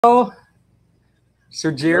Hello, Sir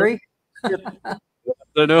Hello. Jerry. Good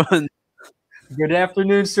afternoon. Good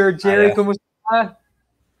afternoon, Sir Jerry. Yeah. Kumusta?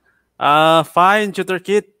 Fine, Tutor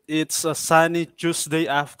Kit. It's a sunny Tuesday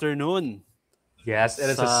afternoon Yes, it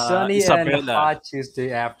is a sa sunny and Isabela. hot Tuesday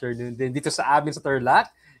afternoon din dito sa amin sa Tarlac.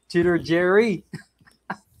 Tutor Jerry.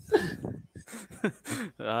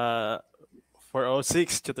 uh,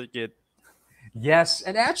 406, Tutor Kit. Yes,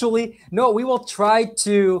 and actually, no, we will try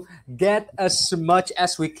to get as much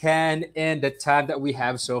as we can in the time that we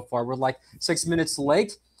have so far. We're like 6 minutes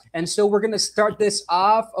late. And so we're going to start this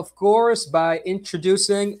off, of course, by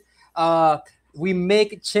introducing uh, We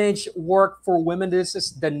Make Change Work for Women. This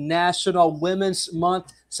is the National Women's Month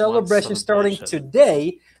Month celebration starting celebration. today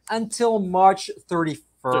until March 31st.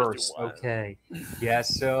 31. Okay.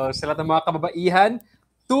 Yes, so sa lahat ng mga kababaihan,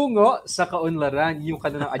 tungo sa kaunlaran yung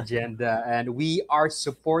kanilang agenda, and we are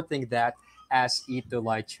supporting that as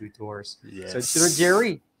Itulay Tutors. So, Tutor Yes.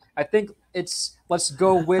 Jerry, I think let's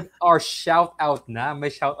go with our shout out na. May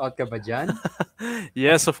shout out ka ba dyan?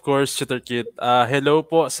 Yes, of course, Tutor Kit. Hello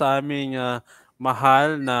po sa aming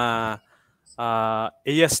mahal na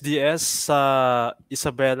ASDS sa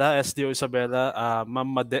Isabela, SDO Isabela, Ma'am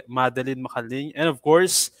Madeline Makaling. And of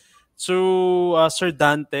course, to Sir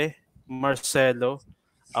Dante Marcelo,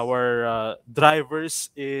 our drivers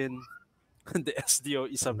in the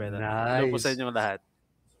SDO Isabela. Hello po sa Nice. inyong lahat.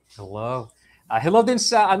 Hello. Hello din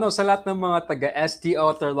sa lahat ng mga taga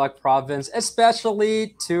STO Tarlac Province,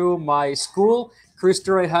 especially to my school,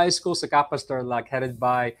 Cristo Rey High School sa Capas Tarlac, headed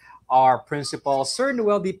by our principal, Sir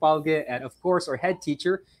Noel D. Palge, and of course, our head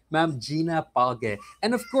teacher, Ma'am Gina Palge.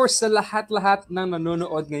 And of course, sa lahat-lahat ng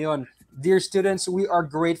nanonood ngayon, dear students, we are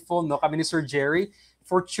grateful, no, kami ni Sir Jerry,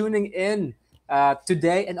 for tuning in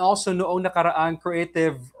today, and also noong nakaraan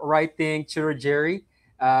creative writing, Sir Jerry,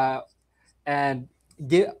 uh, and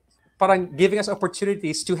give, parang giving us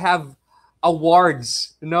opportunities to have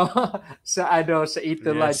awards, no? sa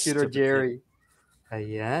Itulad Yes, Tutor Tutor Kit. Jerry.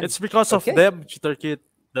 Ayan. It's because of Okay. them, Tutor Kit.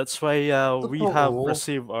 That's why we have Totoo.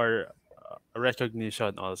 received our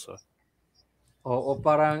recognition also. Oo,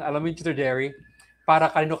 parang alam mo yung Tutor Jerry, para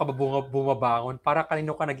kanino ka ba bumabangon? Para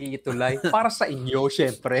kanino ka nag-iitulay? Para sa inyo,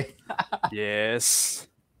 syempre. Yes.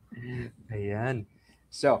 Ayan.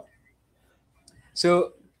 So,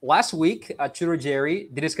 So last week, Tutor Jerry,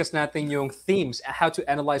 discuss natin yung themes, how to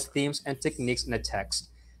analyze themes and techniques in a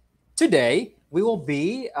text. Today, we will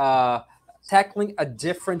be tackling a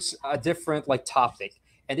different like topic,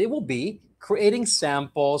 and it will be creating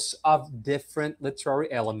samples of different literary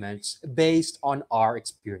elements based on our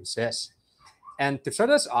experiences. And to start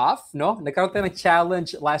us off, no, nagkaroon tayo ng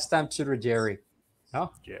challenge last time, Tutor Jerry. No?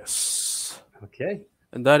 Yes. Okay.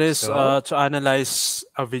 And that is So, to analyze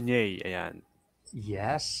a vignette. Ayan.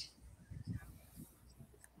 yes.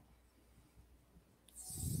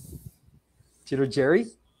 Tutor Jerry?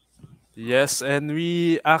 Yes, and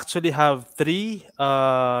we actually have three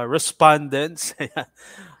respondents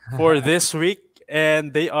for this week,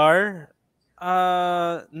 and they are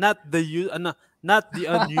not the not the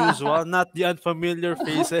unusual, not the unfamiliar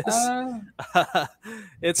faces.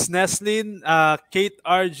 It's Neslin, Kate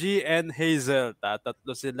RG, and Hazel.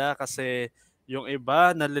 Tatlo sila kasi yung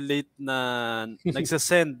iba nalilate na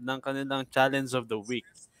nagsasend ng kanilang challenge of the week.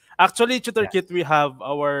 Actually, Tutor Yes. Kit, we have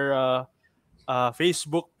our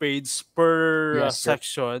Facebook page per Yes, sir.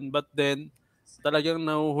 section, but then talagang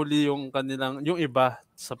nahuhuli yung iba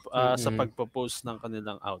sa Mm-mm. pagpo-post ng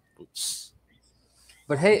kanilang outputs.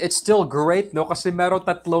 But hey, it's still great, no? Kasi meron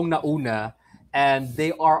tatlong nauna, and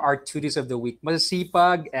they are our tuties of the week.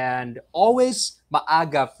 Masisipag and always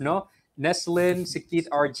maagap, no? Neslin, si Keith,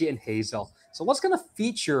 RG, and Hazel. So let's gonna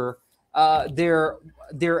feature their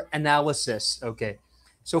analysis. Okay.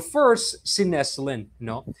 So first, si Neslin,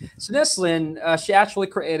 no? So Neslin, she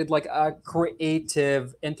actually created like a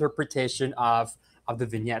creative interpretation of the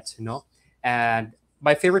vignette, you know? And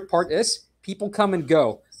my favorite part is people come and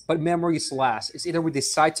go, but memories last. It's either we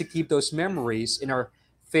decide to keep those memories in our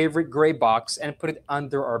favorite gray box and put it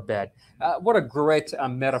under our bed. What a great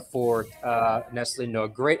metaphor, Nestle. No,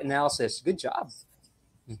 great analysis. Good job.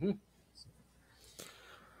 Mhm.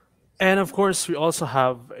 And of course, we also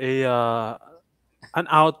have a an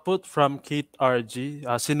output from Kate RG.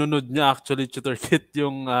 Sinunod niya actually, Tutor Kit,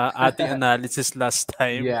 yung ating analysis last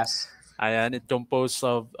time. Yes. Ayan, it composed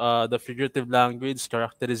of the figurative language,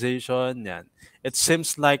 characterization, yan. It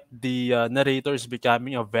seems like the narrator is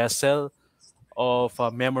becoming a vessel of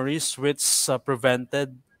memories which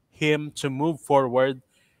prevented him to move forward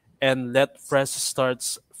and let fresh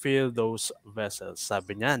starts fill those vessels.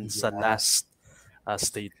 Sabi niyan sa Yes. last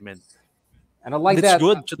statement. And I And like it's that.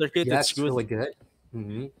 good, Tutor Kit, Yes, it's it's good. really good.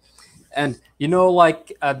 Mhm. And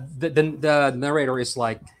like the narrator is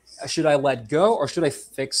like, should I let go or should I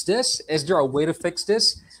fix this? Is there a way to fix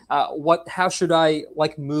this? What? How should I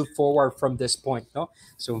like move forward from this point? No,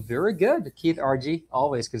 so very good, Keith RG,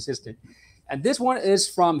 always consistent. And this one is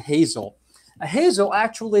from Hazel. Hazel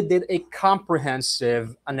actually did a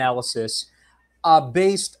comprehensive analysis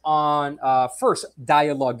based on first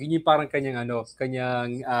dialogue. Yun yung parang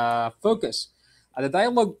kanyang focus. The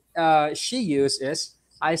dialogue she used is,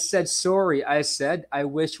 "I said sorry. I said I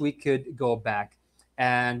wish we could go back,"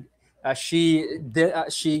 and she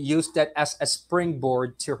used that as a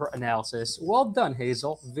springboard to her analysis. Well done,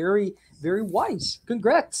 Hazel. Very very wise.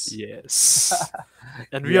 Congrats. Yes.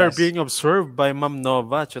 And we are Yes. being observed by Ma'am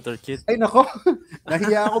Nova, Tutor Kit. Ay nako,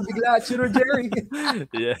 nahiya ako bigla, Chiro Jerry.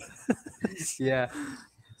 Yeah. Yeah.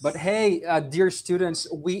 But hey, dear students,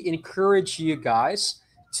 we encourage you guys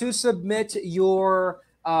to submit your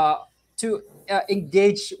to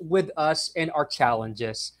engage with us in our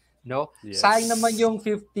challenges. No, sayang naman Yes. yung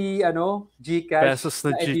 50 Gcash Pesos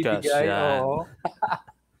na na Gcash, ibibigay. yan. Oo.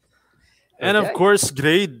 And of Okay. course,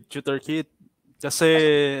 grade, Tutor Kit. Kasi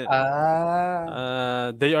Ah,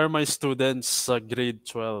 they are my students sa grade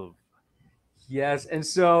 12. yes. And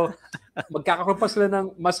so magkakaroon pa sila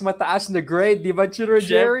ng mas mataas na grade, di ba, Chiro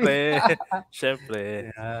Jerry? Siyempre. Siyempre.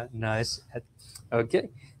 Yeah, nice.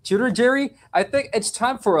 Okay. Tutor Jerry, I think it's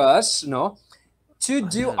time for us, to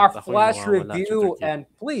do Ayan, our at ako yung flash mawawala, Tutor review. Kit. And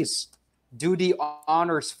please do the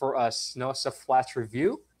honors for us, sa flash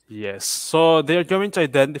review. Yes. So they're going to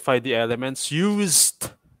identify the elements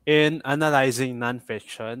used in analyzing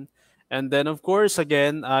nonfiction. And then, of course,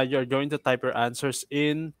 again, you're going to type your answers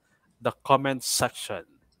in the comment section.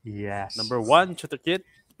 Yes. Number one, Tutor Kit.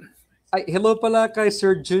 Ay, hello pala kay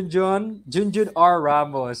Sir Junjun. Junjun R.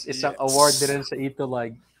 Ramos. Isang award Yes. din sa ito,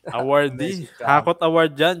 like, Awardee. amazing job. Hakot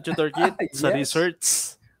Award yan, Tutor Kit, sa Yes. research.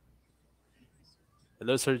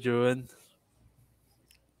 Hello, Sir June.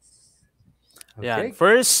 Yan. Okay.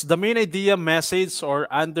 First, the main idea, message, or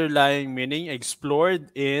underlying meaning explored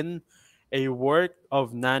in a work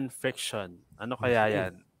of non-fiction. Ano kaya Okay.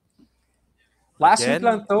 yan? Last week Again,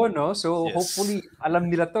 lang to, no? So yes. hopefully alam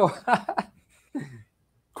nila to.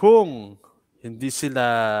 Kung hindi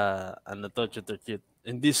sila, Tutor Kit,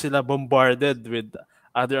 hindi sila bombarded with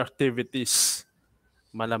other activities,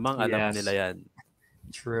 malamang alam nila Yes. yan.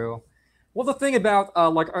 True. Well, the thing about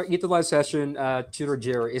like our utilized session, Tutor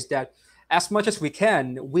Jerry, is that as much as we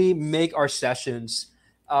can, we make our sessions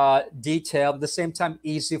detailed, at the same time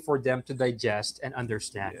easy for them to digest and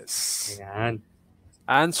understand. Yes. Ayan.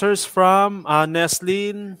 Answers from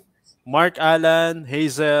Neslin, Mark Allen,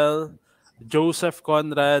 Hazel, Joseph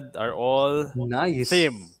Conrad are all Nice.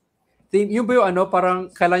 theme. Theme, yung ba yung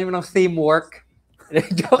parang kailangan mo ng theme work?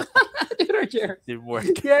 Joke. Tutor Jerry.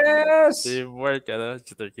 Teamwork. Yes! Teamwork,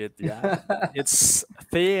 Tutor Kit. Yeah. It's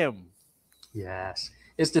theme. Yes.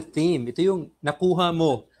 It's the theme. Ito yung nakuha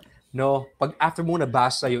mo, no? Pag after mo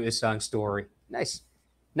nabasa yung isang story. Nice.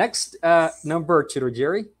 Next number, Tutor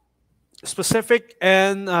Jerry. Specific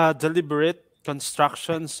and deliberate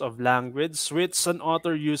constructions of language which an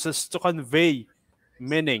author uses to convey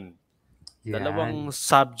meaning. Dalawang Yan.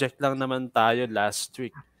 subject lang naman tayo last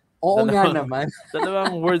week. Oo nga naman.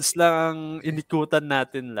 Dalawang words lang ang inikutan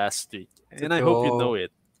natin last week. And I hope you know Totoo.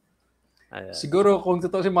 it. Ayan. Siguro kung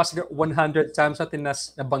totoo si Master, 100 times natin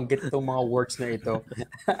nabanggit itong mga words na ito.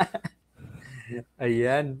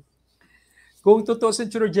 Ayan. Kung totoo si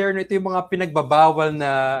Tutor Jerry, ito yung mga pinagbabawal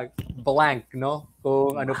na blank, no?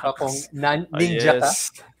 Kung ano pa, kung ninja ka.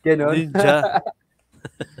 Yes. Ganon. Ninja.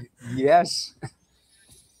 Yes.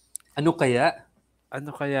 Ano kaya?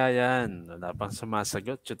 Ano kaya yan? Wala pang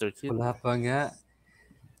sumasagot, Tutor Kit. Wala pa nga.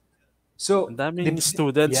 So, Ang daming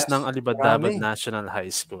students yes, ng Alibadabad marami. National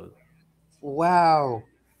High School. Wow.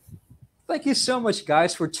 Thank you so much,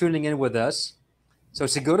 guys, for tuning in with us. So,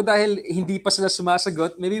 siguro dahil hindi pa sila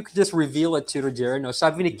sumasagot, maybe we could just reveal it, Tutor Jerry. No?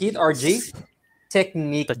 Sabi ni Keith RG,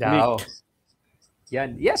 technique daw.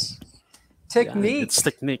 Yan. Yes. Technique. It's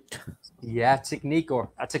technique. Yeah, technique or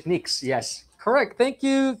techniques. Yes. Correct. Thank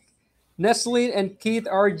you, Nestle and Keith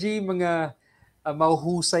RG, mga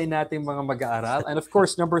mahuhusay nating mga mag-aaral. And of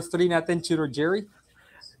course, number 3 natin, Tutor Jerry.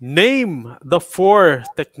 Name the 4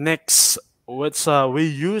 techniques which we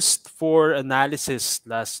used for analysis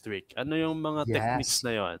last week. Ano yung mga techniques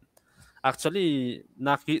na yon? Actually,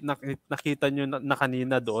 nakita nyo na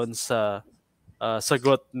kanina doon sa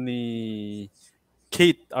sagot ni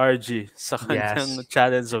Kate RG sa kanyang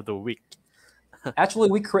challenge of the week.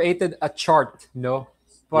 Actually, we created a chart, no?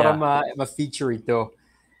 Para ma-feature ito.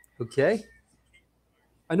 Okay?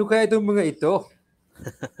 Ano kaya itong mga ito?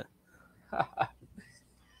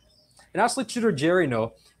 And actually, Tutor Jerry,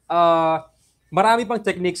 no? uh, marami pang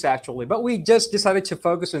techniques actually, but we just decided to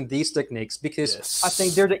focus on these techniques because I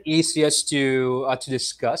think Yes. they're the easiest to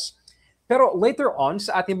discuss. Pero later on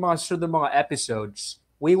sa ating mga susunod na mga episodes,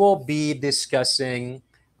 we will be discussing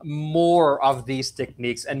more of these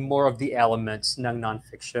techniques and more of the elements ng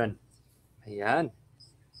nonfiction. Ayan.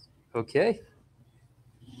 Okay.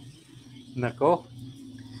 Nako.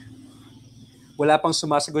 Wala pang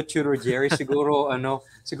sumasagot, Tutor Jerry. Siguro,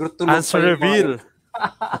 siguro tulog pa Answer yung mga yun. reveal.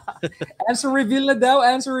 Answer reveal na daw.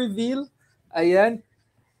 Answer reveal. Ayan.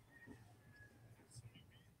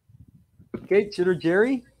 Okay, Tutor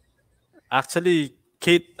Jerry. Actually,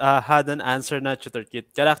 Kate had an answer na, Tutor Kit.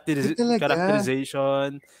 Ay, talaga.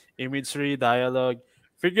 Characterization, imagery, dialogue,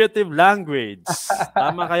 figurative language.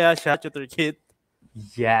 Tama kaya siya, Tutor Kit?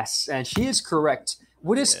 Yes, and she is correct.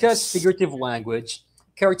 We discussed Yes. figurative language,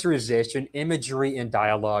 characterization, imagery, and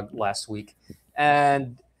dialogue last week.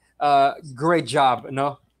 And great job,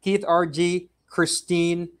 no? Keith RG,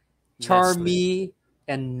 Christine, Nestle. Charmy,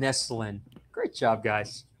 and Neslin. Great job,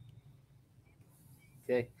 guys.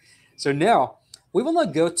 Okay. So now, we will now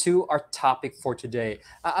go to our topic for today.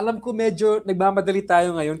 Alam ko medyo nagmamadali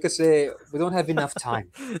tayo ngayon kasi we don't have enough time.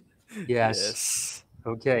 Yes. Yes.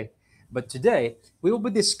 Okay. But today, we will be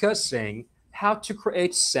discussing how to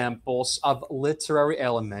create samples of literary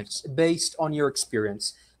elements based on your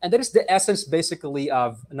experience. And that is the essence, basically,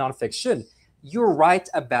 of nonfiction. You write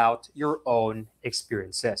about your own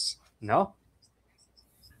experiences. No?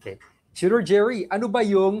 Okay. Tutor Jerry, ano ba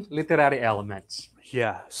yung literary elements?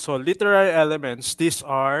 Yeah. So literary elements, these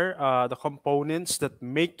are the components that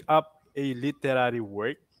make up a literary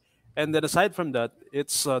work. And then aside from that,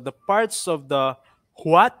 it's the parts of the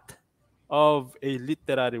what of a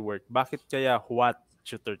literary work. Bakit kaya what,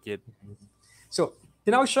 Tutor Kid? So,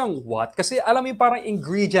 tinawag siyang what? Kasi alam mo yung parang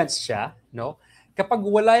ingredients siya, no? Kapag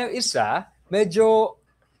wala yung isa, medyo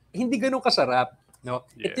hindi ganun kasarap, no?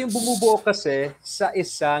 Ito yung bumubuo Yes. kasi sa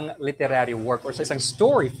isang literary work or sa isang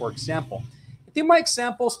story, for example. Ito yung mga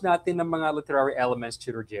examples natin ng mga literary elements,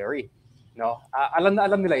 Tutor Jerry. No? Alam na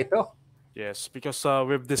alam nila ito. Yes, because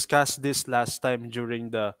we've discussed this last time during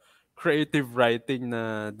the creative writing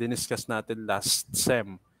na diniscuss natin last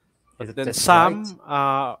sem. But then That's right. some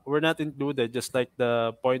were not included, just like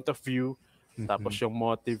the point of view, tapos Mhm. yung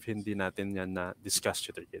motive, hindi natin yan na discuss,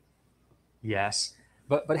 Tutor Kid. Yes.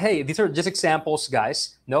 But hey, these are just examples,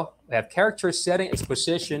 guys. No? We have character setting,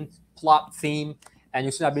 exposition, plot theme, and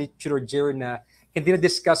yung sinabi ni Tutor Jerry na hindi na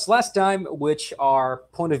discuss last time, which are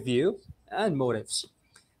point of view and motives.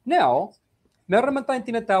 Now, meron naman tayong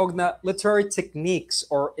tinatawag na literary techniques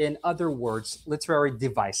or in other words, literary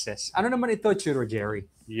devices. Ano naman ito, Tutor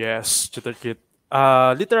Jerry? Yes, Tutor Kid.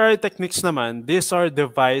 Literary techniques naman, these are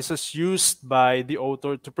devices used by the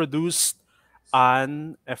author to produce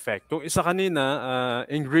an effect. Kung isa kanina,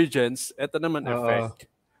 ingredients, ito naman Oo. effect.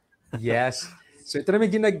 Yes. So ito naman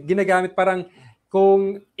ginagamit parang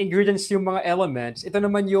kung ingredients yung mga elements, ito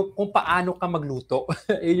naman yung kung paano ka magluto.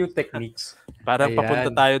 Yun yung techniques. Parang papunta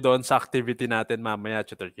Ayan. tayo doon sa activity natin mamaya,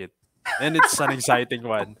 Tutor Kid. And it's an exciting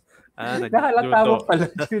one. Nahalata mo Nagluto. pala,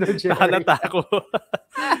 Tutor Jerry. Nahalata ko.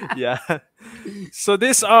 Yeah. So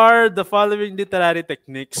these are the following literary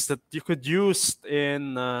techniques that you could use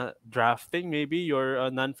in drafting maybe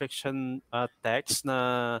your nonfiction text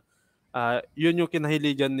na yun yung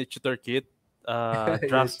kinahiligan ni Tutor Kit. Yes.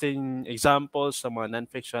 Drafting examples sa mga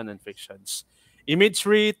nonfiction and fictions.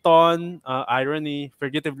 Imagery, tone, irony,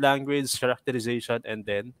 figurative language, characterization, and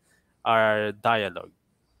then our dialogue.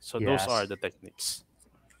 So those are Yes. the techniques.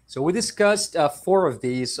 So we discussed four of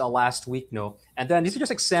these last week, no? And then these are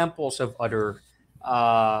just examples of other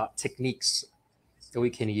techniques that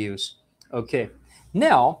we can use. Okay.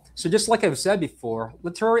 Now, so just like I've said before,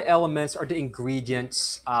 literary elements are the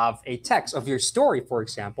ingredients of a text, of your story, for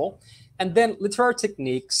example. And then literary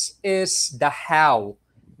techniques is the how,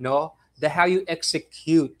 no? The how you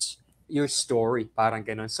execute your story, parang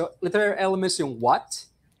ganon. So literary elements yung what,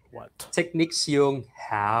 What? techniques yung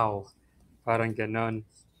how, parang ganon.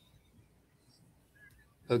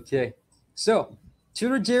 Okay. So,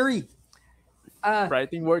 Tutor Jerry,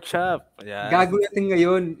 Writing workshop. Yeah. gagawin natin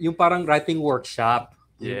ngayon yung parang writing workshop.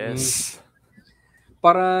 Mm-mm. Yes.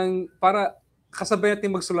 Para kasabay natin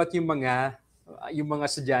magsulat yung mga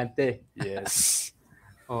estudyante. Yes.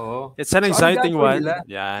 Oo. It's an So ano exciting gagawin one. nila?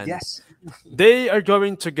 Yan. Yes. They are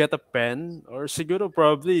going to get a pen or siguro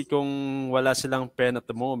probably kung wala silang pen at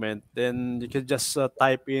the moment, then you can just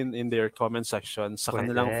type in their comment section sa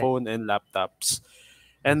kanilang Pwede. phone and laptops.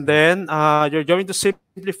 And then you're going to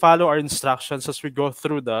simply follow our instructions as we go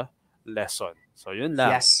through the lesson. So yun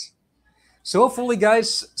lang. Yes. So hopefully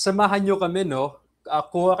guys, samahan nyo kami, no?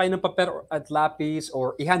 kuha kayo ng papel at lapis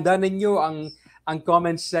or ihanda ninyo ang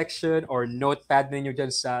comment section or notepad ninyo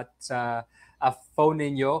dyan sa phone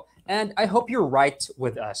ninyo. And I hope you're right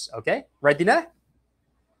with us. Okay? Ready na?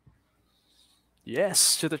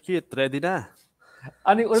 Yes, Tutor Kit, ready na.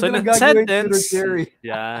 Ano yung So una in a lang gagawin, Tutor sentence, Jerry?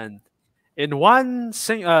 yan. In one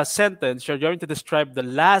sentence, you're going to describe the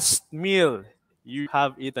last meal you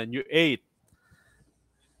have eaten, you ate.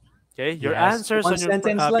 Okay, your Yes. answers One on your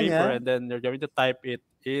sentence lang, paper, ha? and then you're going to type it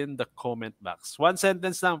in the comment box. One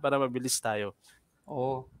sentence lang para mabilis tayo.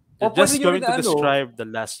 Oo. Or You're pwede just nyo rin going to ano, describe the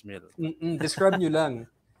last meal. describe nyo lang.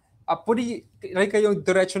 Pwede rin kayong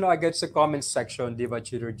diretso na agad sa comment section, di ba,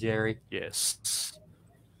 Tutor Jerry? Yes.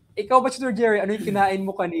 Ikaw ba, Tutor Jerry, ano yung kinain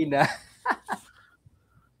mo kanina?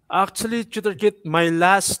 Actually, Tutor Kit, my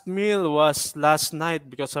last meal was last night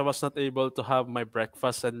because I was not able to have my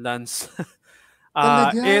breakfast and lunch.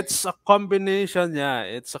 Talaga? It's a combination, yeah.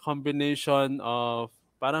 It's a combination of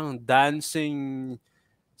parang dancing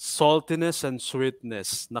saltiness and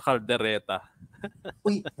sweetness na kaldereta.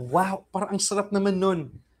 Uy, wow, parang ang sarap naman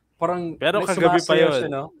nun. Parang Pero kagabi pa sumasayaw siya,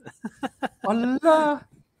 yon. no? Ala,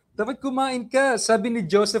 dapat kumain ka. Sabi ni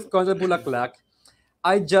Joseph Conza Bulaklak,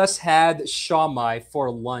 I just had siomai for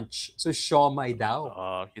lunch. So, siomai daw.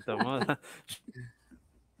 Oh, kita mo.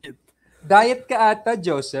 Diet ka ata,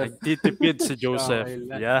 Joseph. Nagtitipid si Joseph. Siomai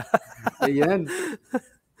lang. Yeah. Ayan.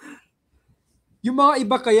 Yung mga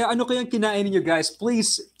iba kaya, ano kayang kinain niyo guys?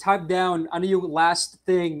 Please type down ano yung last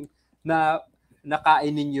thing na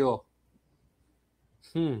nakain ninyo.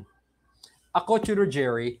 Ako, Tutor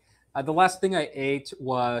Jerry, the last thing I ate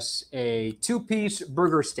was a two-piece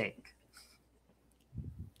burger steak.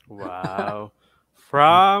 Wow.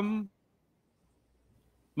 From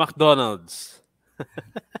McDonald's.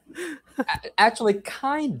 Actually,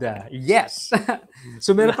 kinda. Yes.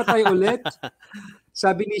 So meron pa tayo ulit.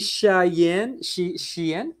 Sabi ni Shien,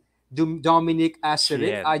 Dominic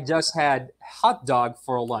Aseric, Chien. I just had hot dog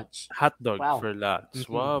for lunch. Hot dog Wow. for lunch.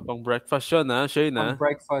 Wow, pang breakfast yun ha, Shane On ha?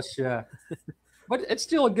 breakfast, yeah. But it's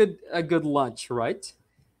still a good lunch, right?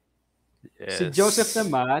 Si Yes. Joseph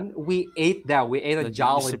naman, we ate that. We ate a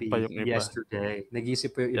Nag-iisip pa Jollibee yung iba. yesterday. Nag-isip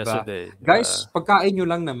pa yung iba. Yesterday. Guys, pagkain nyo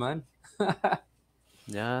lang naman.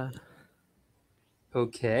 Yeah.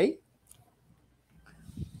 Okay.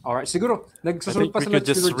 Alright, siguro, I nagsusunod think pa we sa could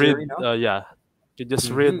just Tutor read, Jerry, no? yeah. You just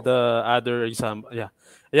read the other example. Yeah.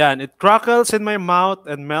 Yeah, and it crackles in my mouth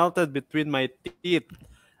and melted between my teeth.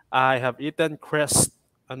 I have eaten crest.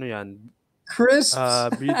 Ano yan? Crisps.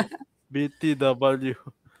 BTW.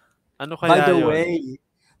 Ano By kaya the yun? way,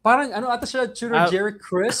 parang ano ata siya, Tutor Jerry,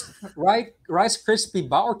 crisp, right? Rice Crispy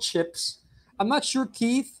ba or chips? I'm not sure,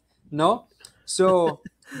 Keith. No? So,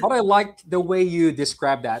 but I like the way you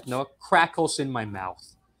describe that, no? Crackles in my mouth.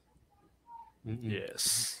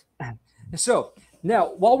 Yes. So,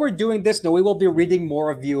 now, while we're doing this, no, we will be reading more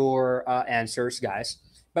of your answers, guys.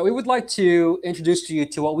 But we would like to introduce to you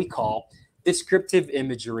to what we call descriptive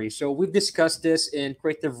imagery. So we've discussed this in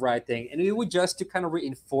creative writing, and we would just to kind of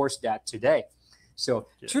reinforce that today. So,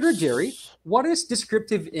 Tutor Jerry, Yes. what is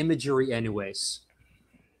descriptive imagery, anyways?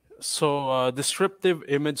 So, descriptive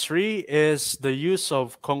imagery is the use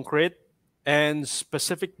of concrete and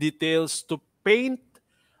specific details to paint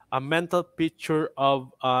a mental picture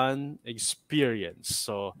of an experience.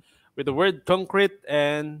 So, with the word concrete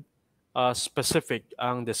and specific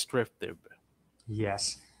ang descriptive.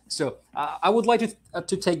 Yes. So I would like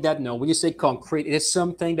to take that note. When you say concrete, it is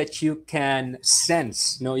something that you can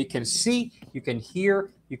sense. No, you can see, you can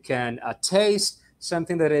hear, you can taste.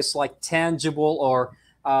 Something that is like tangible or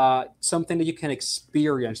something that you can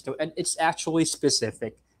experience. No, and it's actually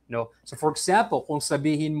specific. No. So for example, kung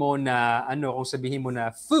sabihin mo na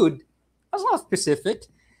food, that's not specific.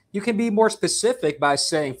 You can be more specific by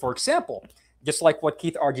saying, for example, just like what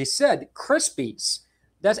Keith RG said, Crispies.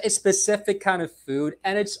 That's a specific kind of food,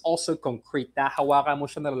 and it's also concrete. Nahawakan mo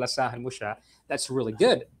siya, nalalasahan mo siya. That's really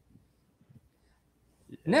good.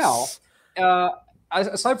 Now,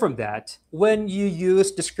 Yes. aside from that, when you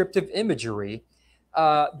use descriptive imagery,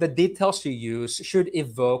 the details you use should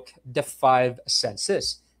evoke the five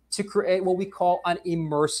senses to create what we call an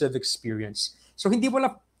immersive experience. So hindi mo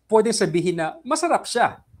lang pwedeng sabihin na masarap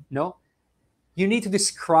siya, no? You need to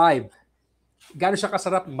describe gaano siya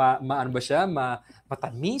kasarap, ano ba siya,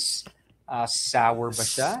 matamis, sour ba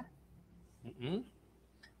siya?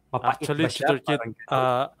 Mapait Actually, ba siya? Tutor Kit, Parang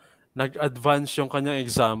ganun. nag-advance yung kanyang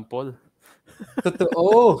example.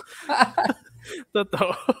 Totoo.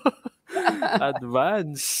 Totoo.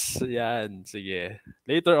 Advance. Yan. Sige.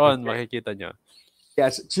 Later on, makikita nyo.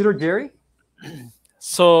 Yes, Tutor Jerry?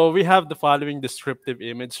 So, we have the following descriptive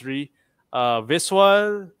imagery.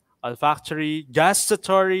 Visual, olfactory,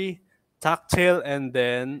 gustatory, tactile, and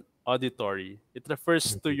then auditory. It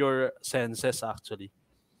refers to your senses actually.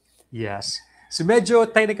 Yes. So medyo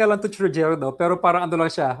technical lang to, Chirujero, no? Pero parang ano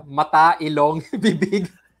lang siya, mata, ilong, bibig,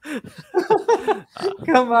 Ah,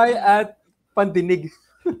 kamay, at pandinig.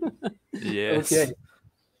 yes. Okay.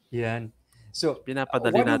 Yan. So,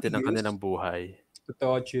 Pinapadali what do natin we ang use? kanilang buhay.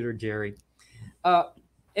 Totoo, Tutor Jerry. Uh,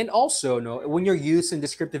 and also, no, when you're using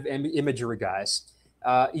descriptive imagery, guys,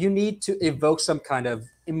 you need to evoke some kind of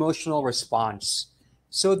emotional response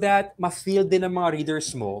so that ma-feel din ng mga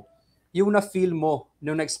readers mo yung na-feel mo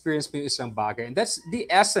nung na-experience mo yung isang bagay. And that's the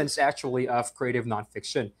essence, actually, of creative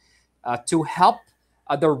nonfiction, to help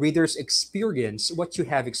the readers experience what you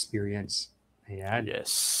have experienced. Ayan.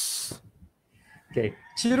 Yes. Okay.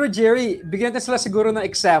 Chiro Jerry, bigyan natin sila siguro ng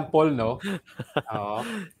example, no? Oo.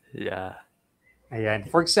 Yeah.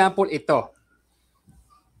 Ayan. For example, ito.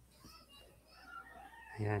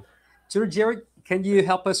 Ayan. Chiro Jerry, can you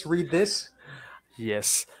help us read this?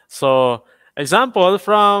 Yes. So, example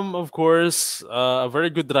from, of course, a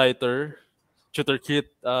very good writer, Tutor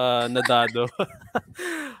Kit Nadado.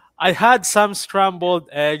 I had some scrambled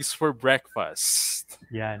eggs for breakfast.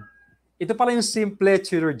 Yan. Ito pala yung simple,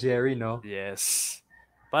 Chiro Jerry, no? Yes.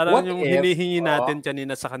 Parang What yung if, hinihingi oh, natin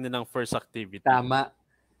kanina sa kanilang first activity. tama,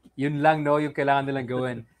 yun lang, no, yung kailangan nilang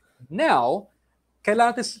gawin. Now,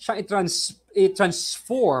 kailangan natin siyang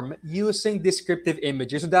i-transform using descriptive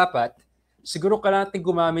images. So dapat, siguro kailangan natin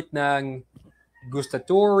gumamit ng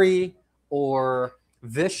gustatory or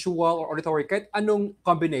visual or auditory, kahit anong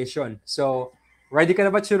combination. So, ready ka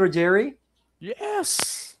na ba, Chiro Jerry?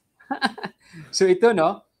 Yes. So ito,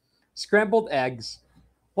 no? Scrambled eggs.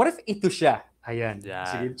 What if ito siya? Ayan.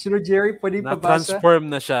 Sige, Yan. Chiro Jerry, pwede pabasa? Na-transform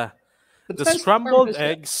na siya. The Na-transform na scrambled siya.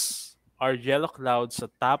 eggs are yellow clouds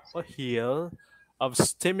atop a hill of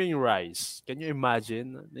steaming rice. Can you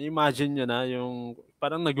imagine? Na-imagine nyo na yung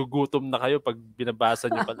parang nagugutom na kayo pag binabasa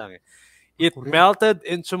nyo pa lang eh. It Ako rin. melted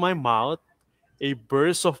into my mouth, a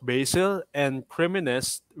burst of basil and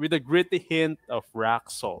creaminess with a gritty hint of rock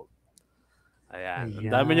salt. Ayan. Ang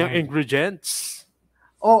dami niyang Ayan. ingredients.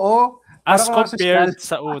 Oo. As Parang mga sosyal. compared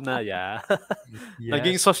sa una, yeah.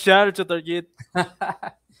 Naging Yes. social, Tutor Kit.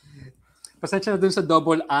 Pasensya na dun sa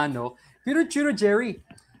double ano. Pero Chiro Jerry,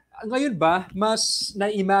 ngayon ba, mas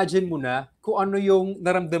na-imagine mo na kung ano yung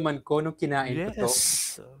naramdaman ko nung kinain ko to?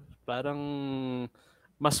 Yes. Parang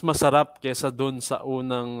mas masarap kesa dun sa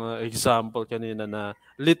unang example kanina na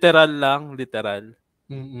literal lang, literal.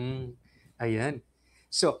 Mm-mm. Ayan.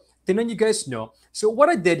 So, tingnan you guys know. So,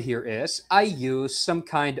 what I did here is I used some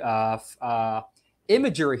kind of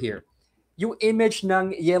imagery here. Yung image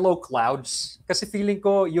ng yellow clouds. Kasi feeling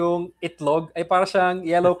ko yung itlog ay para siyang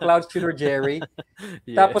yellow clouds, Tudor Jerry.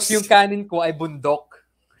 Tapos yung Yes. kanin ko ay bundok.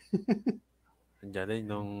 Ang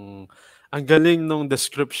galing nung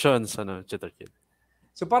descriptions, ano, Tutor Kit.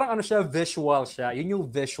 So parang ano siya, visual siya. Yun yung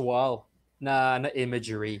visual na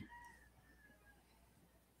imagery.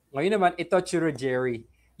 Ngayon naman, ito, Tudor Jerry.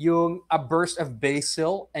 Yung a burst of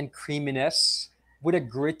basil and creaminess with a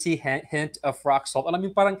gritty hint of rock salt. Alam mo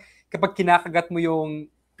yung parang kapag kinakagat mo yung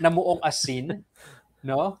namuong asin,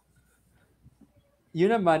 no?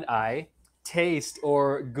 Yun naman ay taste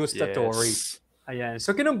or gustatory. Yes. Ayan.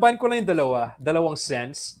 So kinumban ko lang yung dalawang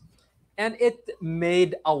sense, and it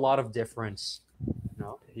made a lot of difference.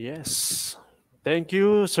 No? Yes. Thank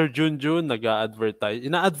you, Sir Junjun. Nag-a-advertise.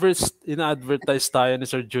 Ina-advertise tayo ni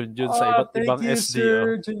Sir Junjun sa Oh, iba't thank ibang you, SDO. Sir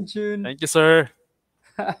Junjun. Thank you, sir.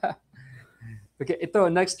 Okay, ito,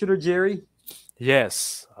 next to Jerry.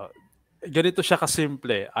 Yes. Ganito siya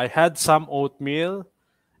kasimple. I had some oatmeal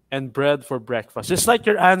and bread for breakfast. Just like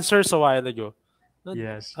your answers a while ago.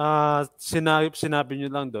 Yes. Sinabi nyo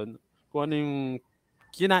lang doon kung ano yung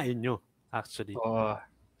kinain nyo, actually. Oh.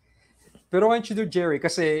 Pero ngayon, Tudor Jerry,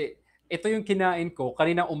 kasi ito yung kinain ko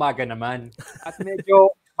kaninang umaga naman. At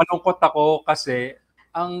medyo malungkot ako kasi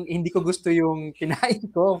ang hindi ko gusto yung kinain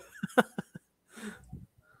ko.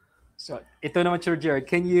 So, ito naman, Tudor Jerry,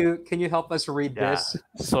 can you help us read Yeah. this?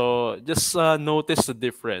 So, just notice the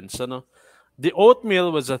difference. Ano? The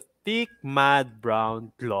oatmeal was a thick, mad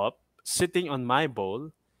brown glob sitting on my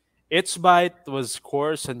bowl. Its bite was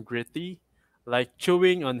coarse and gritty, like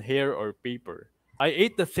chewing on hair or paper. I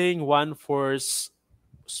ate the thing 1/4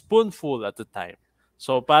 spoonful at a time.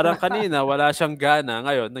 So parang kanina wala siyang gana,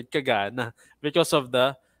 ngayon nagkagana because of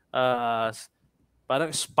the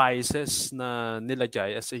parang spices na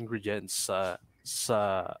nilagay as ingredients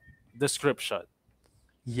sa description.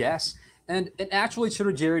 Yes. And actually,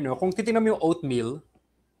 Tudor Jerry, no, kung titingnan mo yung oatmeal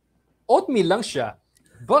lang siya.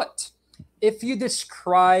 But if you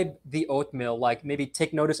describe the oatmeal, like maybe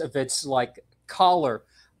take notice of its like color,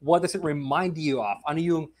 what does it remind you of?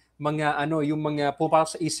 Yung mga pumapasok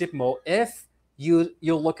sa isip mo if you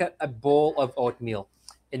look at a bowl of oatmeal.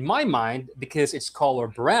 In my mind, because it's color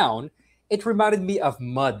brown, it reminded me of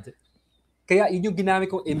mud. Kaya yun yung ginamit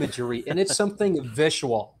kong imagery, and it's something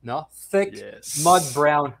visual, no? Thick mud Yes.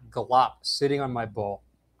 brown glop sitting on my bowl.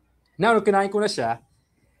 Now, nung kinain ko na siya,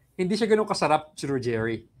 hindi siya ganun kasarap, Chiro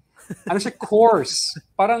Jerry. Ano siya, coarse.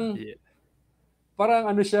 Parang, Yeah. parang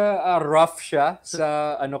ano siya, rough siya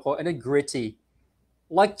sa ano ko, and then gritty.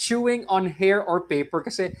 Like chewing on hair or paper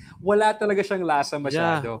kasi wala talaga siyang lasa Yeah.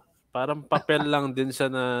 masyado. Parang papel lang din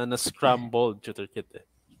siya na scrambled, Tutor Kit. Eh.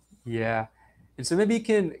 Yeah. And so maybe you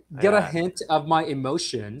can get a Ayan. hint of my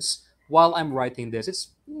emotions while I'm writing this.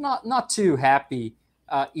 It's not too happy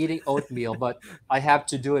eating oatmeal, but I have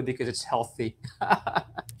to do it because it's healthy. All right,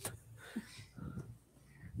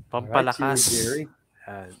 Cheerio Pampalakas. Jerry.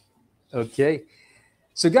 Ayan. Okay.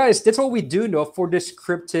 So, guys, that's what we do know for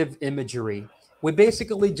descriptive imagery. We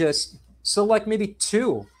basically just select maybe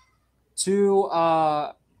two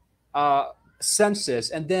uh, senses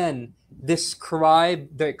and then describe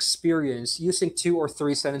the experience using two or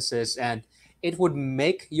three sentences, and it would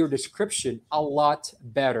make your description a lot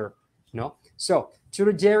better. No? So,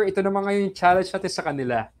 Churo Jerry, ito naman ngayon yung challenge natin sa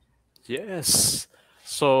kanila. Yes.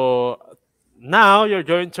 So now you're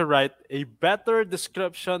going to write a better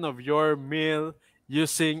description of your meal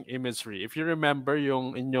using imagery. If you remember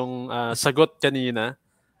yung inyong sagot kanina,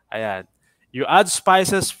 ayan. You add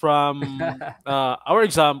spices from our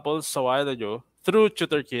examples sa while ago through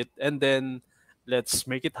Tutor Kit, and then let's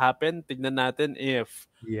make it happen. Tignan natin if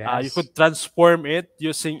you Yes. could transform it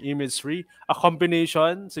using imagery. A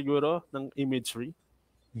combination siguro ng imagery.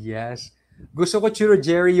 Yes. Gusto ko, Churo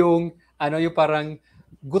Jerry, yung parang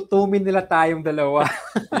gutumin nila tayong dalawa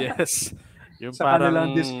Yes. Yung sa parang, kanilang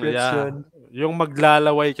yeah, description. yung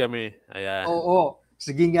maglalaway kami. Ayan. Oo.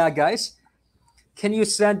 Sige nga, guys. Can you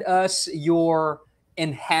send us your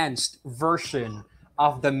enhanced version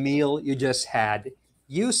of the meal you just had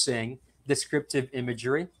using descriptive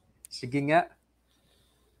imagery? Sige nga.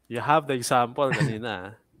 You have the example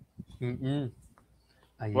kanina. Mm-mm.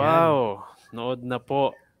 Ayan. Wow. Nood na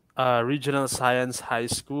po. Regional Science High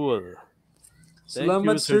School. Thank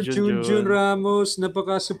Salamat, you, Sir Sir Junjun Junjun. Ramos.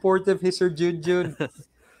 Napaka-supportive ni Sir Junjun.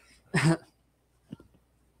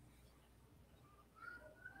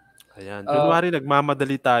 Ayan. Uh, Kunwari,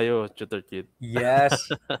 nagmamadali tayo, Tutor Kid. yes.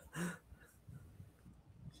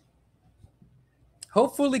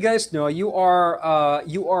 Hopefully, guys, know you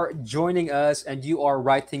are joining us and you are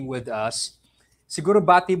writing with us. Siguro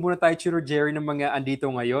bati muna tayo, Chiro Jerry, ng mga andito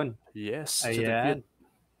ngayon. Yes, Tutor Kid. Ayan.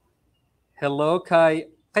 Hello kay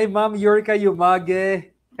Ma'am Yurika Yumage,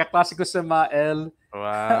 kaklase ko sa Mael.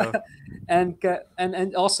 Wow. and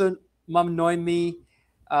also Ma'am Noemi,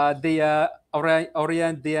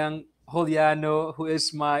 Orian Diang Juliano, who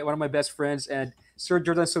is one of my best friends, and Sir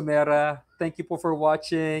Jordan Sumera. Thank you po for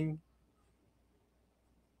watching.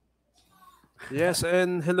 Yes,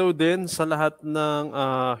 and hello din sa lahat ng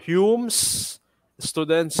HUMSS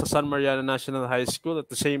students sa San Mariano National High School. At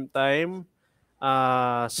the same time,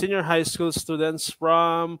 senior high school students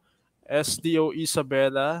from SDO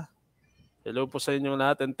Isabela. Hello po sa inyong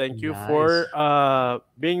lahat, and thank you for Nice.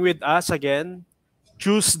 being with us again.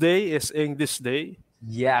 Tuesday is English Day.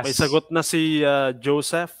 May Yes. sagot na si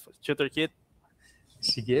Joseph, Tutor Kit.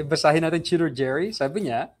 Sige, basahin natin Cheater Jerry. Sabi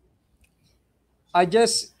niya, I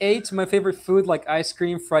just ate my favorite food like ice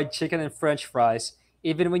cream, fried chicken, and French fries,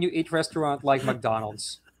 even when you eat restaurant like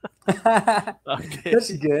McDonald's. Okay. That's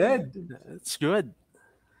good. That's good.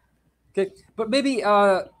 Okay, but maybe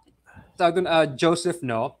Joseph,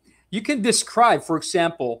 no, you can describe, for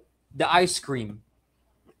example, the ice cream.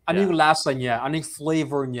 Ano Yeah. yung lasa niya? Ano yung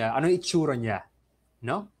flavor niya? Ano yung itsura niya?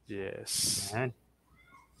 No? Yes. Yan.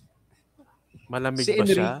 Malamig Si ba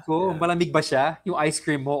siya? Enrico, Yeah. malamig ba siya? Yung ice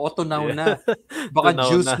cream mo? O tunaw Yeah. na. Baka Tunaw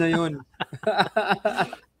juice na. na yun.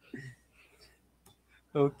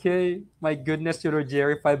 Okay. My goodness, Chiro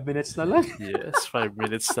Jerry, 5 minutes na lang. Yes, 5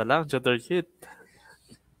 minutes na lang, Tutor Kit.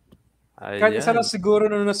 Kahit isa Ayan. lang siguro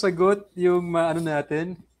na nasagot yung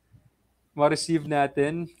ma-receive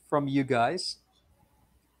natin from you guys.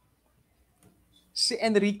 Si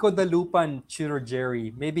Enrico Dalupan, Chiro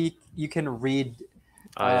Jerry. Maybe you can read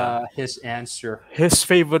Yeah. his answer. His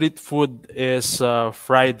favorite food is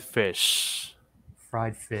fried fish.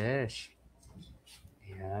 Fried fish.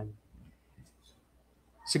 Ayan.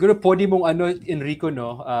 Siguro pwede mong Enrico,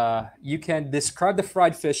 no? You can describe the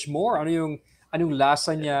fried fish more. Anong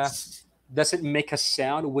lasa niya? Yes. Does it make a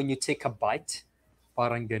sound when you take a bite?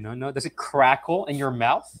 Parang gano'n, no? Does it crackle in your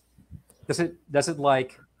mouth? Does it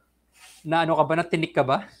like, na ano ka ba? Natinik ka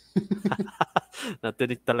ba?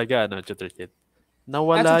 Natinik talaga, ano, Tutor Kit? Actually,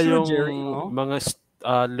 Nawala Chiro yung Jerry, oh. mga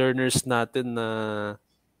learners natin na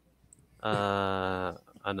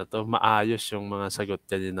ano 'to, maayos yung mga sagot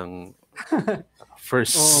kaninang Oo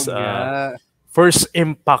first, nga. first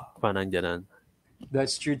impact parang gano'n.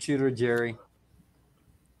 That's true, Chiro Jerry.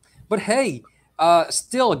 But hey,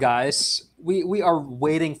 still, guys, we are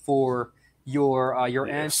waiting for your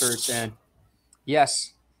answers. Yes. And yes,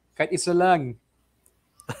 kahit isa lang.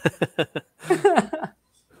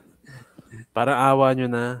 Parang awa niyo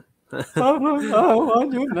na. Parang awa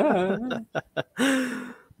nyo na.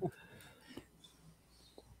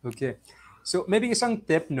 Okay. So maybe isang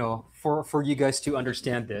tip, no, for you guys to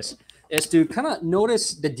understand this is to kind of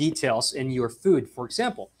notice the details in your food. For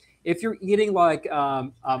example, if you're eating like a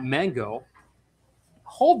mango,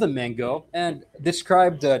 hold the mango and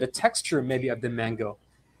describe the texture maybe of the mango.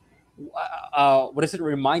 What does it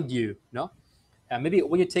remind you? No, maybe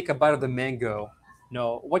when you take a bite of the mango,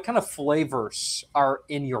 no, what kind of flavors are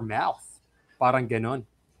in your mouth? Parang ganon.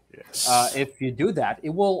 Yes. If you do that,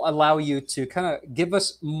 it will allow you to kind of give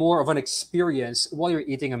us more of an experience while you're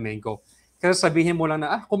eating a mango. Kasi sabihin mo lang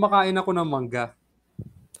na, kumakain ako ng mangga.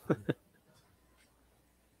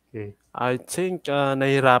 Okay. I think,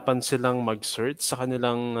 nahirapan silang mag-search sa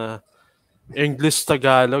kanilang,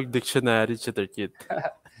 English-Tagalog dictionary, Tutor Kit.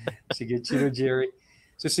 Sige, Chino Jerry.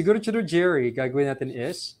 So siguro, Chino Jerry, gagawin natin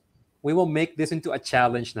is, we will make this into a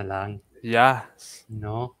challenge na lang. Yeah.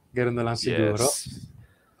 No? Ganun na lang siguro. Yes.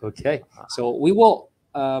 Okay. So we will,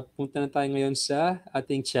 punta na tayo ngayon sa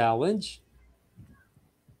ating challenge.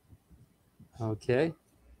 Okay.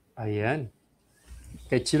 Ayan.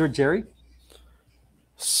 Okay, Chino Jerry.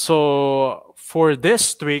 So for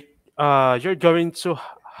this week, you're going to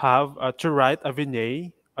have to write a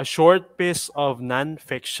vignette, a short piece of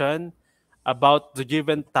nonfiction about the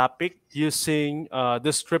given topic using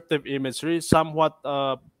descriptive imagery, somewhat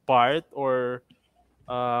part or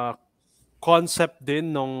uh, concept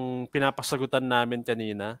din nung pinapasagutan namin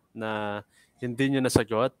kanina na hindi nyo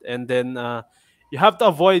nasagot. And then you have to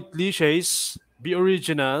avoid cliches, be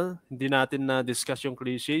original. Hindi natin na-discuss yung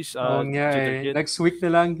cliches, Oo nga Tutor eh. Kit. Next week na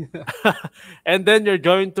lang. And then you're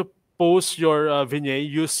going to post your vignette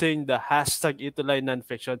using the hashtag Ituloy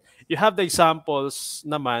Nonfiction. You have the examples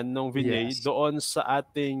naman ng vignette Yes. doon sa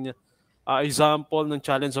ating example ng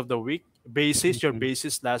challenge of the week. Your Mhm.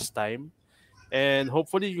 basis last time. And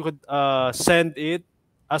hopefully you could send it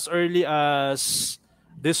as early as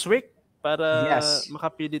this week para Yes.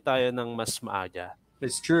 makapili tayo ng mas maaga.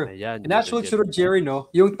 That's true. Ayan, And Tutor actually, Kit. Sir Jerry, no,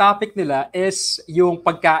 yung topic nila is yung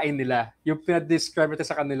pagkain nila. Yung pinadescribe natin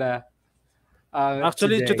sa kanila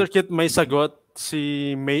Actually, today. Tutor Kit, may sagot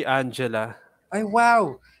si May Angela. Ay,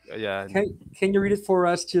 wow. Ayan. Can you read it for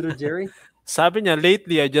us, Sir Jerry? Sabi niya,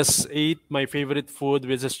 lately I just ate my favorite food,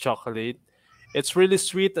 which is chocolate. It's really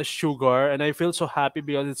sweet as sugar, and I feel so happy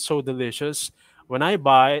because it's so delicious. When I've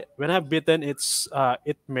bitten, it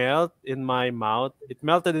melted in my mouth,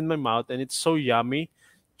 and it's so yummy.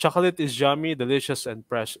 Chocolate is yummy, delicious, and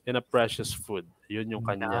fresh in a precious food. Yun yung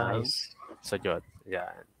kanyang Nice. sagot.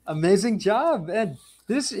 Yan. Amazing job. And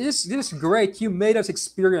this is great. You made us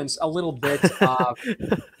experience a little bit of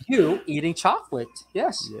you eating chocolate.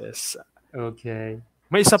 Yes. Yes. Okay.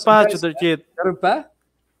 May isa So pa, guys, Tutor Kit. meron pa?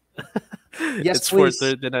 Yes, It's please.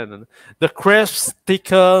 4:39. The crisps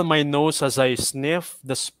tickle my nose as I sniff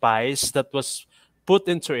the spice that was put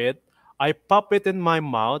into it. I pop it in my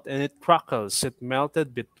mouth and it crackles. It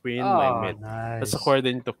melted between my Oh, meat. That's nice.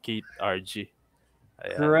 according to Kate RG.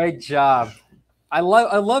 Ayan. Great job. I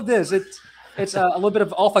love this. It's a little bit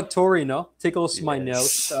of olfactory, no? Tickles my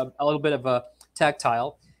nose. Yes. A little bit of a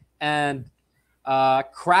tactile, and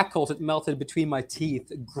crackles. It melted between my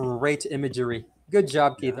teeth. Great imagery. Good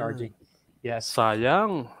job, Keith Yan. RG. Yes.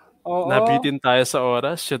 Sayang. Oo. Nabitin tayo sa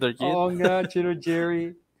oras, Sugar Kid. Oo nga, Chino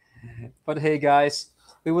Jerry. But hey, guys,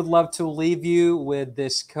 we would love to leave you with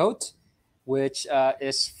this quote, which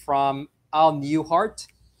is from Al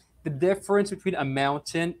Newhart. The difference between a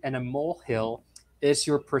mountain and a molehill is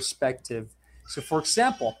your perspective. So, for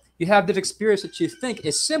example, you have this experience that you think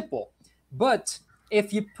is simple, but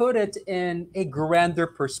if you put it in a grander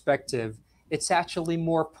perspective, it's actually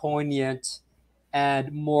more poignant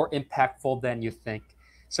and more impactful than you think.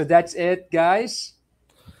 So that's it, guys.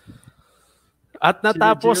 At Cheer,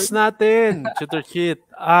 natapos cheer. natin, Tutor Kit,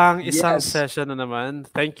 ang isang Yes. session na naman.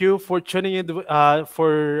 Thank you for tuning in,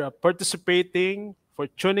 for participating, for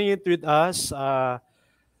tuning in with us.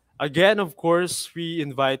 Again, of course, we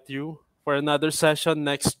invite you for another session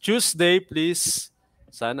next Tuesday, please.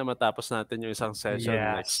 Sana matapos natin yung isang session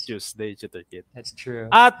next Yes. Tuesday, Tutor Kit. That's true.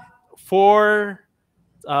 At 4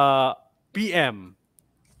 p.m.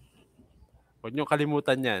 Huwag niyo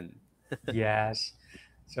kalimutan 'yan. Yes.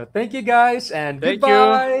 So thank you guys and Thank you.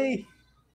 goodbye.